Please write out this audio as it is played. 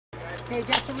Hey,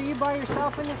 Jesse, were you by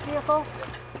yourself in this vehicle?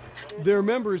 They're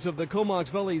members of the Comox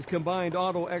Valley's combined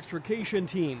auto extrication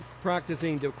team,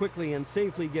 practicing to quickly and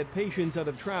safely get patients out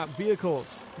of trapped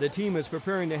vehicles. The team is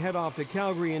preparing to head off to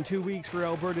Calgary in 2 weeks for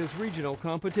Alberta's regional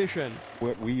competition.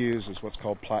 What we use is what's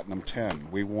called Platinum 10.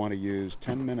 We want to use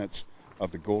 10 minutes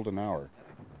of the golden hour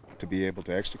to be able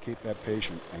to extricate that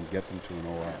patient and get them to an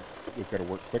OR. We've got to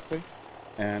work quickly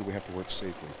and we have to work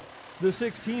safely. The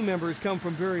 6 team members come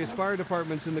from various fire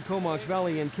departments in the Comox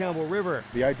Valley and Campbell River.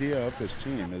 The idea of this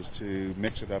team is to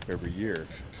mix it up every year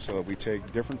so that we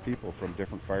take different people from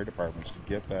different fire departments to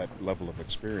get that level of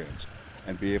experience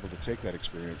and be able to take that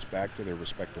experience back to their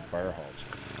respective fire halls.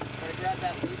 Can I grab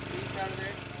that leaf out of there?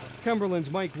 Cumberland's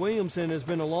Mike Williamson has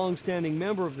been a long-standing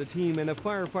member of the team and a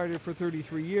firefighter for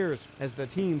 33 years. As the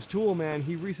team's tool man,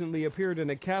 he recently appeared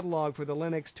in a catalog for the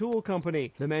Lennox Tool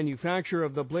Company, the manufacturer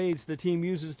of the blades the team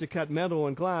uses to cut metal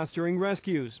and glass during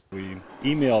rescues. We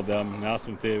emailed them and asked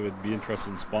them if they would be interested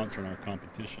in sponsoring our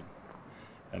competition.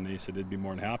 And they said they'd be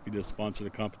more than happy to sponsor the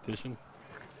competition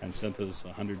and sent us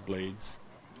 100 blades,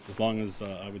 as long as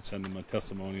I would send them a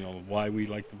testimonial of why we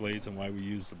like the blades and why we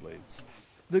use the blades.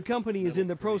 The company is in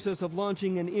the process of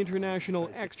launching an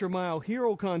international Extra Mile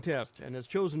Hero Contest and has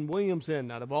chosen Williamson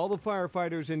out of all the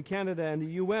firefighters in Canada and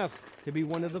the U.S. to be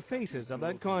one of the faces of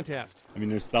that contest. I mean,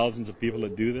 there's thousands of people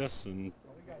that do this, and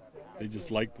they just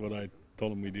liked what I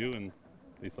told them we do, and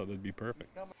they thought it'd be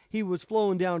perfect. He was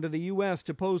flown down to the U.S.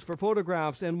 to pose for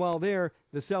photographs, and while there,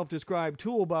 the self-described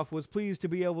tool buff was pleased to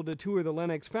be able to tour the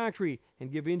Lennox factory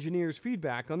and give engineers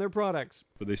feedback on their products.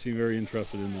 But they seem very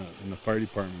interested in the fire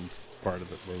department's part of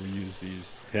it, where we use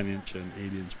these 10-inch and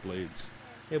 8-inch blades.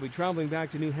 He'll be traveling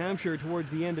back to New Hampshire towards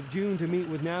the end of June to meet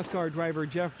with NASCAR driver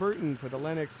Jeff Burton for the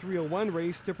Lennox 301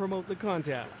 race to promote the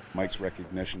contest. Mike's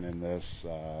recognition in this,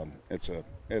 it's a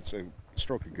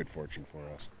stroke of good fortune for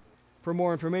us. For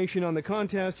more information on the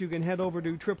contest, you can head over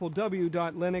to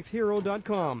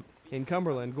www.lennoxhero.com. In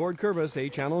Cumberland, Gord Kurbis,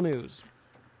 8 Channel News.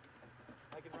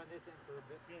 I can run this in for a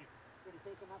bit. Going to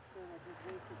take them up for a big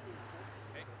race to see.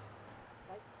 Okay.